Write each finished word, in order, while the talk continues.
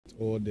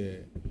all the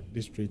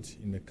districts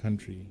in the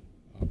country,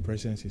 our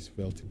presence is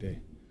felt there.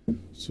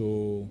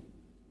 So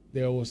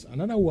there was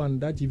another one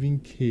that even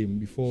came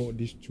before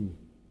these two.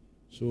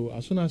 So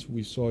as soon as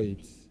we saw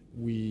it,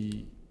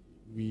 we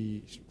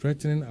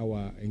strengthened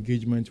our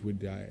engagement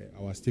with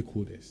our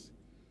stakeholders.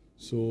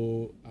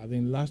 So I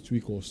think last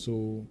week or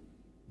so,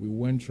 we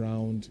went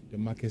around the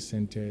market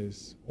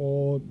centers,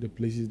 all the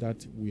places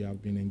that we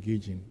have been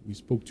engaging. We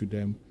spoke to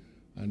them,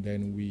 and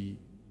then we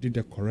did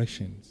the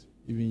corrections.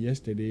 Even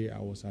yesterday, I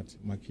was at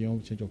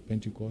Makion Church of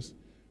Pentecost.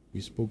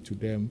 We spoke to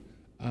them,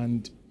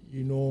 and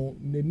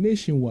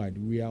nationwide,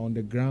 we are on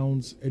the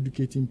grounds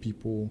educating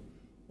people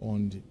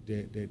on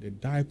the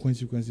dire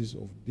consequences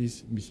of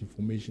this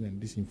misinformation and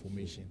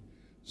disinformation.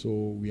 So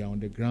we are on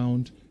the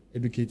ground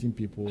educating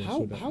people.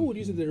 How would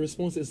you say the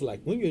response is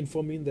like when you're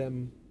informing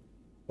them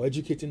or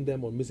educating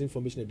them on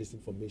misinformation and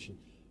disinformation?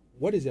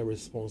 What is their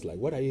response like?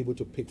 What are you able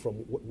to pick from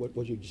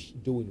what you're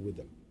doing with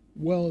them?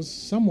 Well,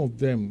 some of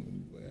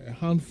them, a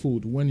handful,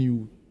 when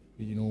you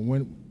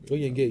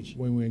engage,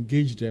 when we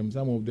engage them,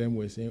 some of them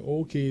were saying,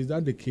 okay, is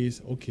that the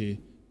case? Okay,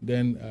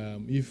 then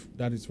if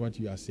that is what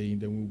you are saying,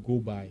 then we'll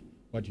go by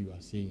what you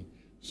are saying.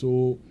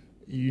 So,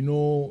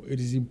 it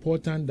is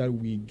important that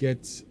we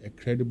get a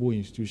credible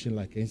institution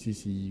like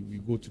NCC. We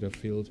go to the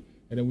field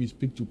and then we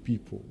speak to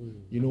people.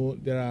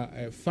 There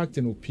are fact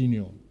and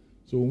opinion.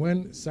 So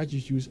when such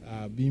issues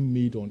are being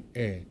made on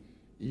air,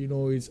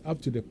 it's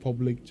up to the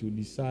public to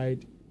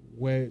decide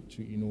where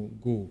to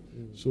go.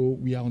 So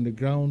we are on the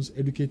grounds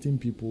educating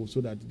people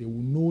so that they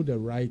will know the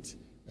right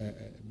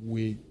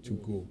way to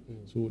go.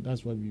 So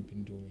that's what we've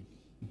been doing.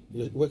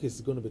 Your work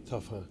is going to be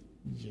tough, huh?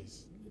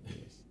 Yes.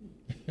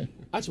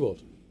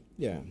 Archibald,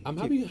 yeah, I'm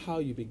happy how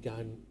you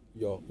began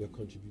your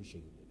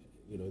contribution.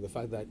 The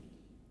fact that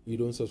you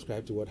don't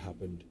subscribe to what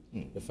happened,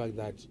 the fact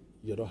that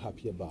you're not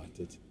happy about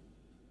it.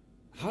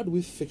 How do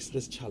we fix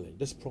this challenge,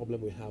 this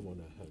problem we have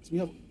on our hands? We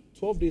have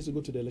 12 days to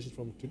go to the election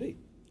from today.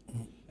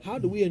 How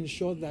do we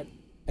ensure that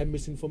a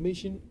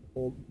misinformation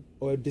or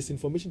a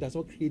disinformation does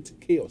not create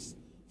chaos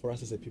for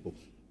us as a people?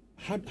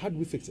 How do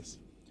we fix this?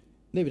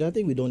 David, I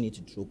think we don't need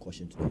to throw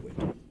caution to the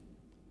wind.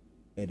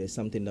 It is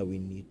something that we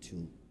need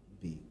to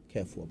be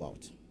careful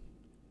about.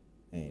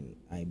 And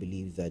I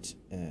believe that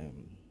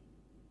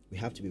we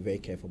have to be very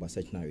careful about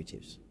such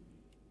narratives.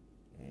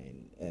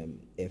 And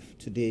if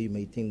today you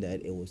may think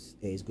that it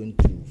is going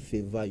to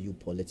favor you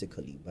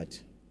politically, but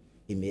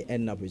it may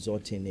end up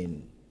resulting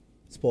in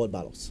spoiled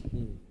ballots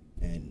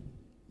and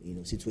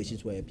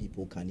situations where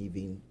people can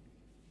even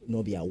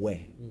not be aware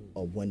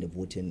of when the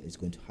voting is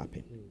going to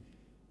happen.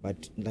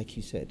 But like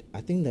you said,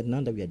 I think that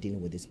now that we are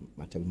dealing with this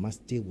matter, we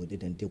must deal with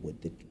it and deal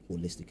with it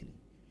holistically.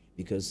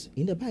 Because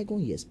in the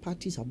bygone years,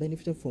 parties have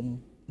benefited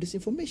from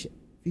disinformation.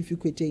 If you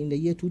could in the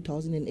year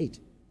 2008,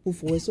 who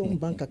for his own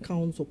bank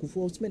accounts or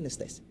for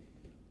ministers,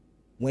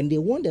 when they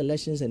won the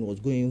elections and was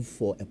going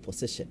for a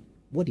position,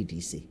 what did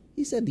he say?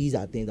 He said these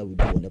are things that we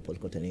do on the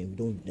political terrain. We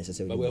don't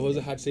necessarily. But we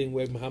also had saying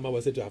where Muhammad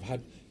was said to have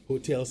had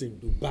hotels in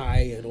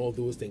Dubai and all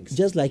those things.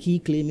 Just like he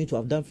claiming to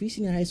have done free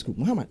senior high school.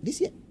 Muhammad, this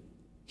year,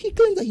 he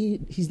claims that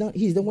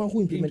he's the one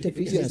who implemented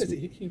free senior high school.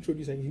 He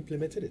introduced and he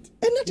implemented it.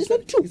 And that is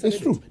not true. It's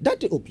true.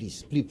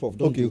 Please, Prof,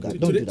 don't do that.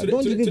 Don't do that.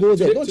 Don't even go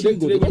there. Don't even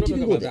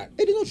go there.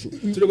 It is not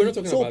true. Today we're not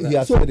talking about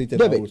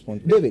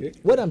that. David,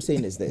 what I'm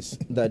saying is this,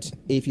 that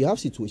if you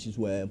have situations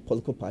where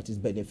political parties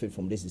benefit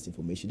from this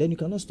disinformation, then you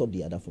cannot stop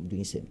the other from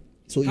doing the same.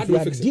 So if you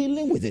are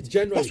dealing with it,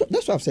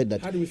 that's why I've said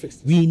that. How do we fix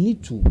this? We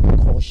need to be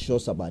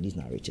cautious about these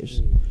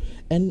narratives.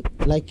 And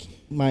like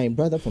my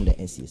brother from the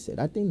NCA said,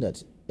 I think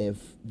that if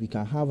we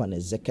can have an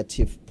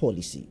executive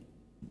policy,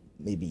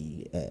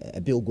 maybe a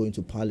bill going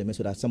to Parliament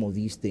so that some of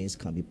these things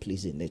can be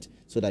placed in it,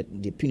 so that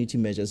the punity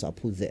measures are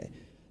put there,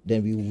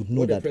 then we would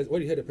know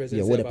what you heard the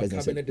president say about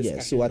cabinet discussion.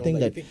 Yes, so I think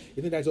that you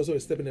think that's also a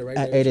step in the right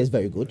direction. It is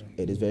very good.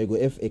 It is very good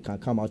if it can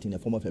come out in the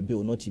form of a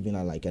bill, not even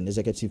like an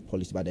executive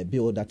policy, but a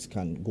bill that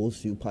can go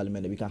through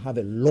Parliament, and we can have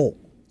a law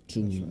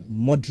to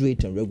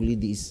moderate and regulate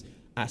this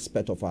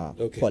aspect of our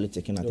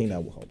politics, and I think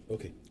that will help.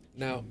 Okay.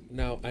 Now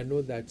I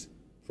know that,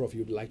 Prof,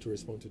 you'd like to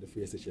respond to the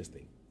free SHS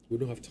thing. We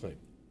don't have time.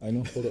 I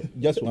know. Hold on.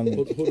 Just 1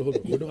 minute. Hold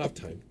on. We don't have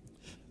time.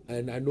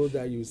 And I know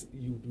that you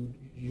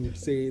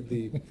say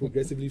the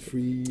progressively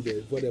free,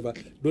 the whatever.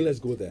 Don't let's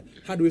go there.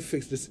 How do we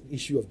fix this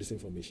issue of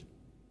disinformation?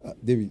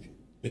 David,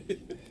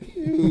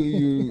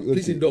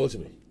 Please indulge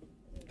me.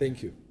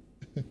 Thank you.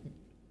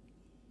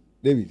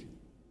 David,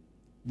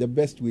 the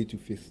best way to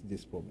fix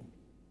this problem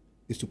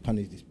is to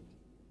punish these people.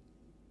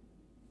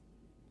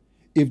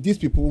 If these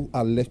people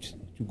are left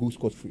to go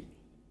scot-free,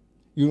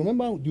 you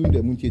remember during the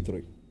Munche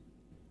 3,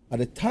 at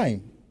the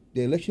time,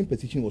 the election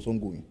petition was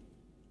ongoing.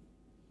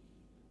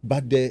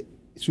 But the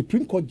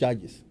Supreme Court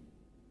judges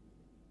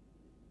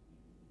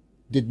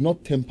did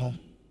not temper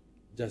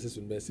justice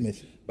with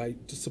mercy. By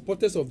the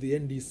supporters of the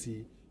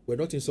NDC were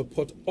not in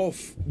support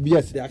of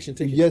the action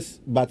taken. Yes,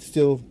 but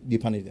still they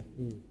punished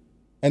them.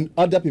 And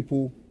other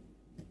people,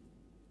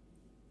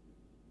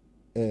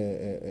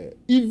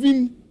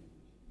 even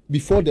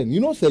before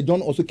then, Sir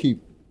John also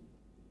came.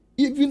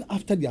 Even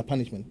after their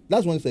punishment,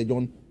 that's when Sir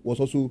John was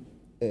also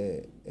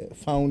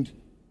found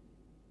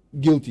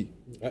guilty.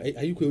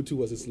 Akotey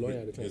was his lawyer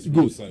at the time. It's Good.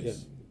 real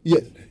science.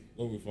 Yes.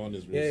 What we found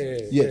is real Yeah,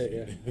 science.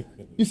 Yes. yeah.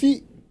 You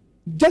see,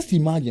 just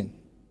imagine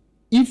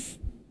if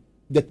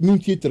the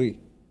community three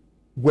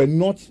were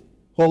not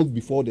held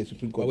before the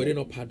Supreme Court. But were they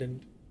not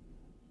pardoned?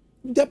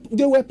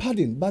 They were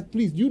pardoned, but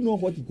please, do you know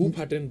what? Who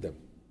pardoned them?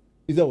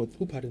 Is that what?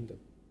 Who pardoned them?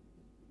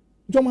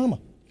 John Mahama.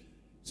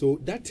 So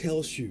that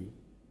tells you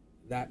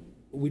that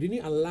we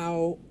didn't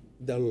allow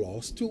the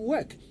laws to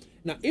work.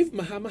 Now, if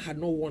Mahama had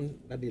not won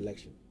that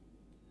election,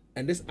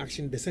 and this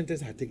action, the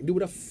sentence had taken, they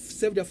would have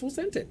served their full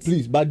sentence.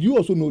 Please, but do you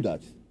also know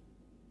that?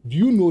 Do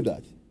you know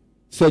that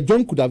Sir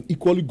John could have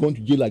equally gone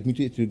to jail like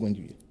community three going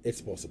to jail?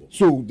 It's possible.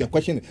 So the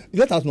question is,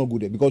 let us not go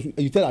there because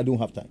you tell I don't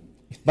have time.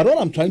 But what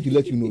I'm trying to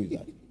let you know is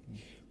that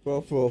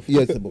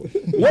yes, but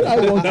what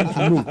I want you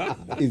to know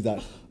is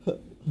that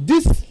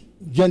this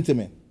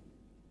gentleman,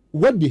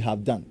 what they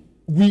have done,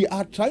 we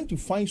are trying to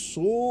find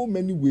so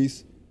many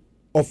ways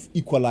of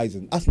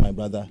equalizing, as my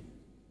brother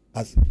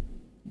has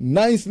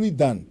nicely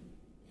done.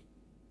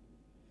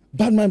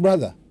 But my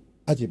brother,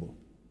 Ajibo,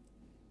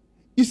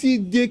 you see,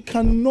 they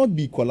cannot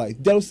be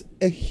equalized. There's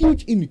a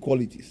huge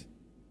inequalities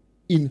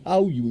in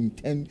how you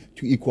intend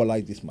to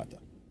equalize this matter.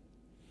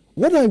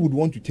 What I would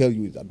want to tell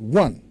you is that,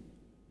 one,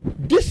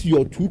 these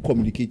your two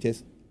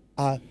communicators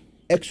are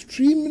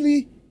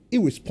extremely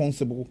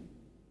irresponsible,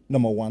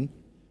 number one.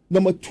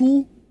 Number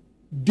two,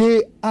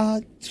 they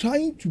are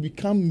trying to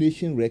become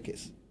nation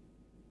wreckers.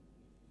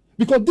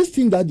 Because this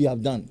thing that they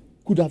have done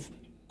could have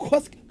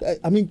caused,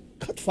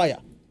 cut fire.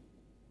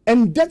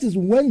 And that is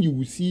when you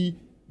will see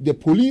the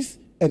police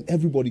and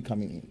everybody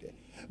coming in there.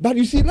 But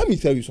you see, let me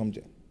tell you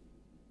something.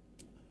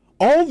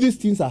 All these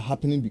things are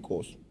happening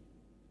because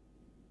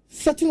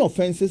certain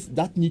offenses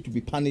that need to be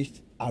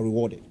punished are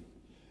rewarded.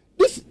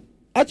 This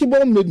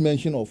Archibald made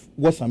mention of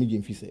what Sami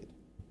Jemfi said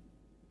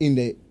in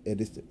the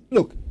district.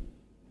 Look,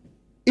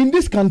 in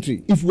this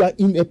country, if we are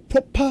in a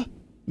proper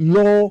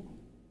law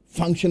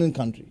functioning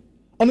country,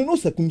 under no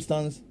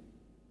circumstance,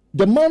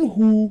 the man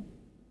who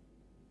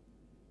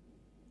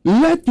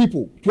led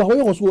people to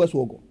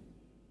Hawaii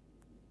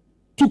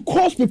to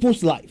cause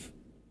people's life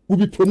will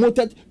be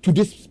promoted to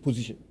this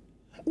position.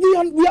 We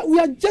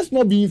are just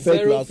not being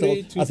fair to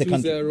ourselves as a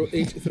country.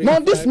 Now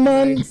this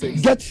man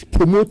gets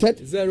promoted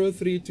to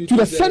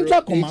the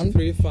central command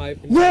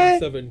where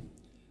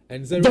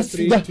and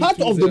the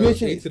heart of the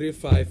nation is.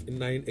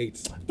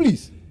 83598.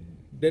 Please.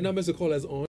 The numbers to call us on